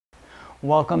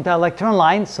Welcome to Electron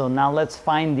Line. So now let's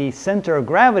find the center of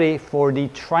gravity for the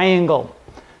triangle.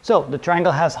 So the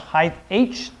triangle has height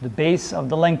h, the base of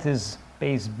the length is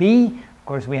base b. Of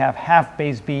course we have half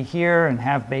base b here and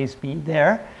half base b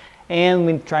there. And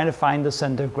we're trying to find the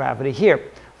center of gravity here.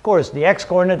 Of course the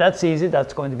x-coordinate, that's easy,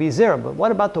 that's going to be 0. But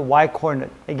what about the y-coordinate?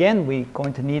 Again, we're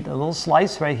going to need a little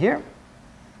slice right here.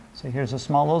 So here's a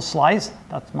small little slice.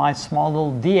 That's my small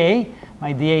little dA.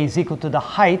 My dA is equal to the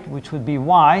height, which would be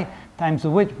y, times the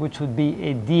width, which would be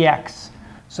a dx.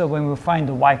 So when we find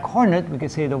the y-coordinate, we can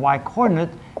say the y-coordinate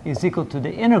is equal to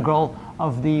the integral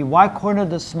of the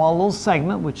y-coordinate, the small little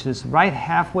segment, which is right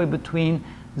halfway between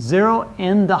 0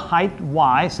 and the height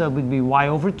y. So it would be y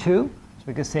over 2. So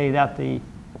we can say that the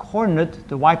coordinate,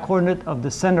 the y-coordinate of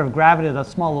the center of gravity of that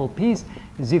small little piece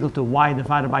is equal to y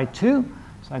divided by 2.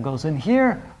 So that goes in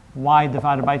here, y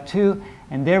divided by 2.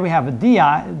 And there we have a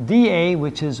dA,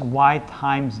 which is y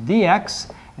times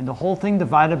dx. And the whole thing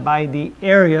divided by the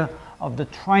area of the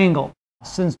triangle.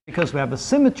 Because we have a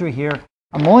symmetry here,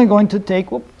 I'm only going to take,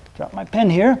 drop my pen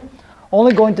here,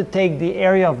 only going to take the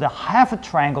area of the half a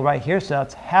triangle right here. So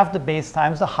that's half the base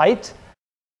times the height.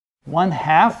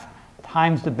 1/2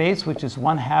 times the base, which is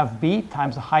 1/2 b,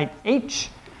 times the height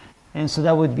h. And so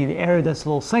that would be the area of this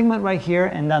little segment right here.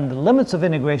 And then the limits of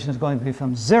integration is going to be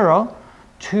from 0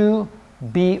 to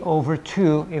b over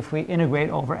 2 if we integrate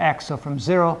over x. So from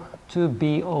 0 to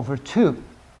b over 2.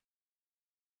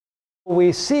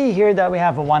 We see here that we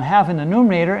have a 1/2 in the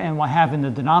numerator and 1/2 in the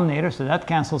denominator, so that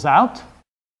cancels out.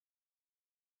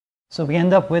 So we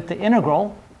end up with the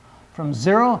integral from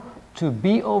 0 to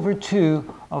b over 2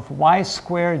 of y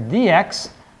squared dx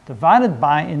divided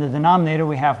by, in the denominator,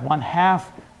 we have 1/2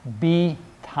 b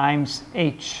times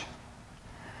h.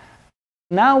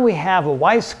 Now we have a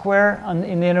y square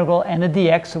in the integral and a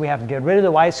dx, so we have to get rid of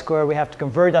the y square. We have to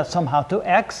convert that somehow to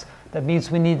x. That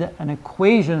means we need an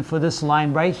equation for this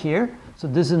line right here. So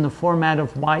this is in the format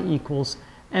of y equals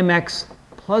mx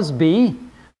plus b.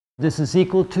 This is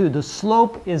equal to, the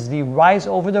slope is the rise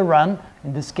over the run,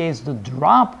 in this case the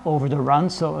drop over the run,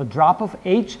 so a drop of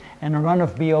h and a run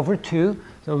of b over 2.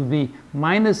 So it would be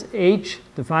minus h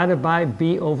divided by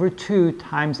b over 2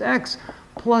 times x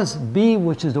plus b,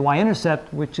 which is the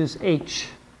y-intercept, which is h.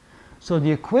 So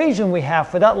the equation we have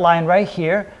for that line right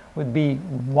here would be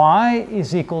y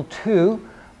is equal to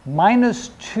minus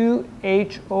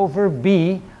 2h over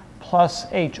b plus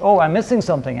h. Oh, I'm missing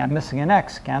something. I'm missing an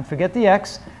x. Can't forget the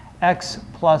x. X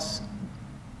plus,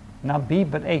 not b,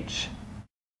 but h.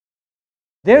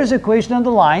 There's the equation on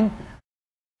the line.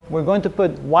 We're going to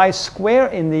put y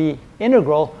squared in the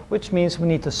integral, which means we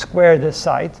need to square this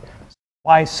side.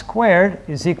 Y squared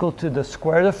is equal to the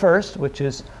square of the first, which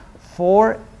is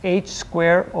 4h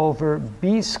squared over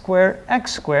b squared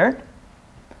x squared,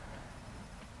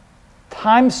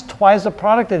 times twice the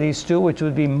product of these two, which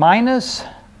would be minus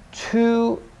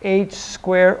 2h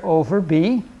squared over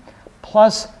b,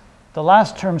 plus the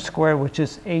last term squared, which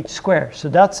is h squared. So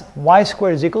that's y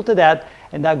squared is equal to that,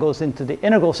 and that goes into the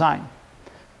integral sign.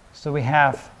 So we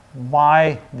have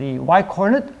y, the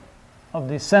y-coordinate of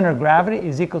the center of gravity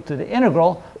is equal to the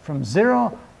integral from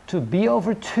 0 to b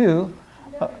over 2.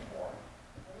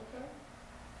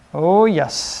 Oh,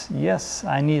 yes, yes,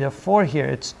 I need a 4 here.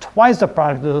 It's twice the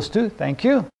product of those two. Thank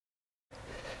you.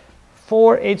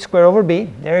 4h squared over b.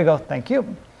 There you go. Thank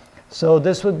you. So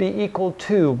this would be equal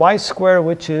to y squared,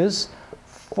 which is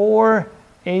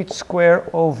 4h squared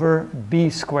over b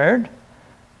squared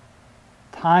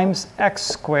times x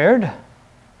squared.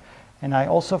 And I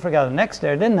also forgot an x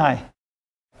there, didn't I?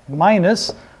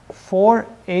 Minus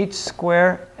 4h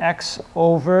squared x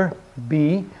over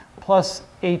b plus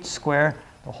h squared,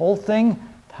 the whole thing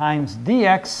times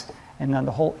dx, and then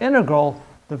the whole integral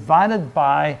divided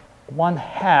by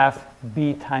 1/2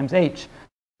 b times h.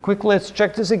 Quickly, let's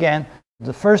check this again.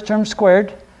 The first term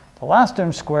squared, the last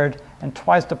term squared, and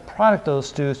twice the product of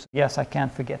those two. So yes, I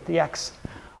can't forget the x.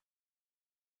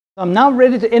 So I'm now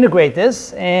ready to integrate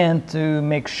this, and to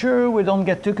make sure we don't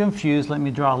get too confused, let me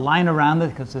draw a line around it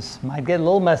because this might get a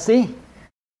little messy.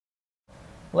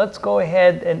 Let's go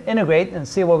ahead and integrate and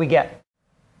see what we get.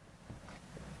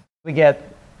 We get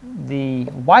the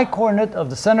y-coordinate of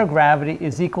the center of gravity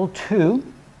is equal to,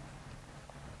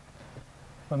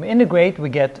 when we integrate, we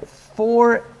get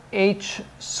 4h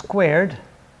squared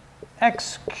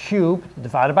x cubed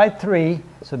divided by 3,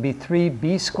 so it'd be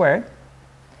 3b squared,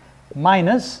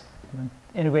 minus,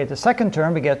 integrate the second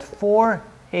term, we get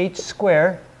 4h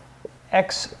squared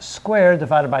x squared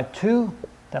divided by 2,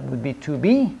 that would be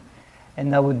 2b,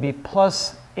 and that would be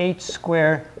plus h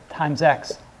squared times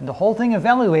x. And the whole thing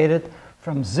evaluated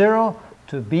from 0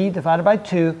 to b divided by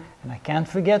 2, and I can't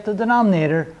forget the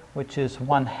denominator, which is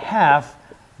 1/2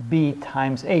 b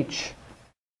times h.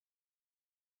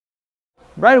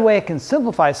 Right away I can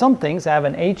simplify some things. I have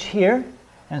an h here,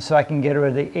 and so I can get rid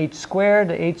of the h squared,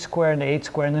 the h squared, and the h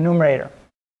squared in the numerator.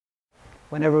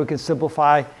 Whenever we can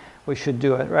simplify, we should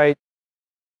do it, right?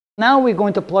 Now we're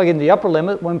going to plug in the upper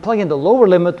limit. When we plug in the lower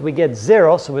limit, we get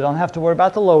 0, so we don't have to worry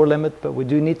about the lower limit, but we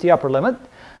do need the upper limit.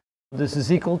 This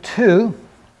is equal to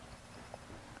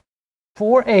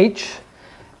 4h.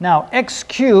 Now x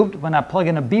cubed, when I plug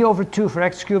in a b over 2 for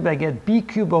x cubed, I get b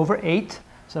cubed over 8.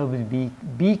 So it would be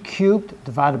b cubed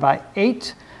divided by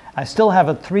 8. I still have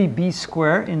a 3b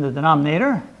squared in the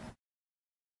denominator.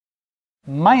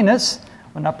 Minus,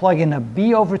 when I plug in a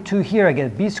b over 2 here, I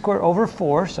get b squared over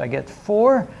 4. So I get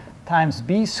 4 times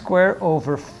b squared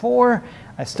over 4.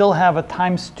 I still have a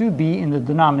times 2b in the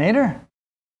denominator.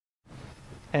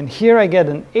 And here I get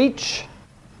an h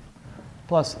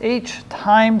plus h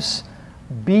times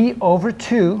b over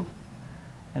 2.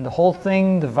 And the whole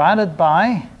thing divided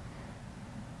by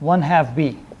 1/2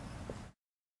 b.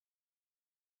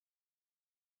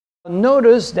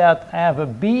 Notice that I have a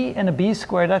b and a b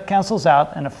squared that cancels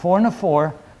out, and a 4 and a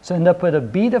 4. So I end up with a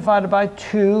b divided by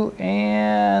 2,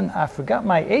 and I forgot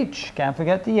my h. Can't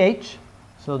forget the h.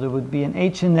 So there would be an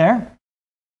h in there.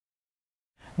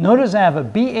 Notice I have a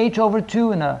bh over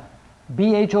 2 and a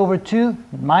bh over 2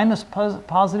 minus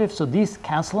positive, so these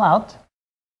cancel out.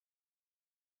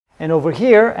 And over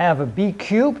here I have a b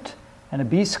cubed and a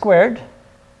b squared.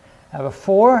 I have a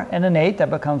 4 and an 8, that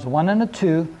becomes 1 and a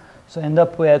 2. So I end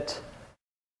up with,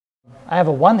 I have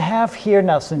a 1/2 here.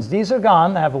 Now since these are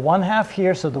gone, I have a 1/2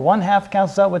 here, so the 1/2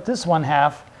 cancels out with this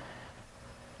 1/2.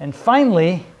 And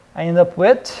finally, I end up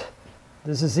with,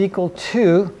 this is equal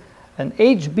to an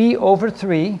hb over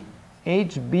 3,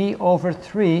 hb over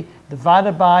 3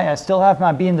 divided by, I still have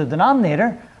my b in the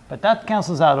denominator, but that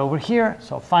cancels out over here.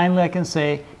 So finally I can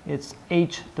say it's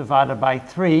h divided by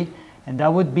 3, and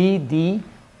that would be the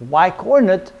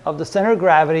y-coordinate of the center of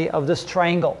gravity of this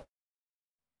triangle.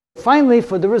 Finally,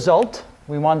 for the result,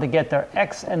 we want to get their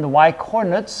x and the y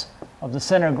coordinates of the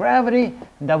center of gravity,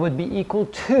 and that would be equal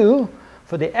to,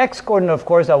 for the x coordinate, of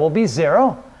course, that will be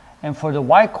 0, and for the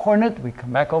y coordinate, we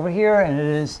come back over here, and it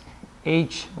is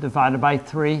h divided by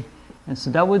 3, and so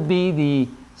that would be the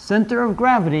center of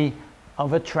gravity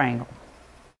of a triangle.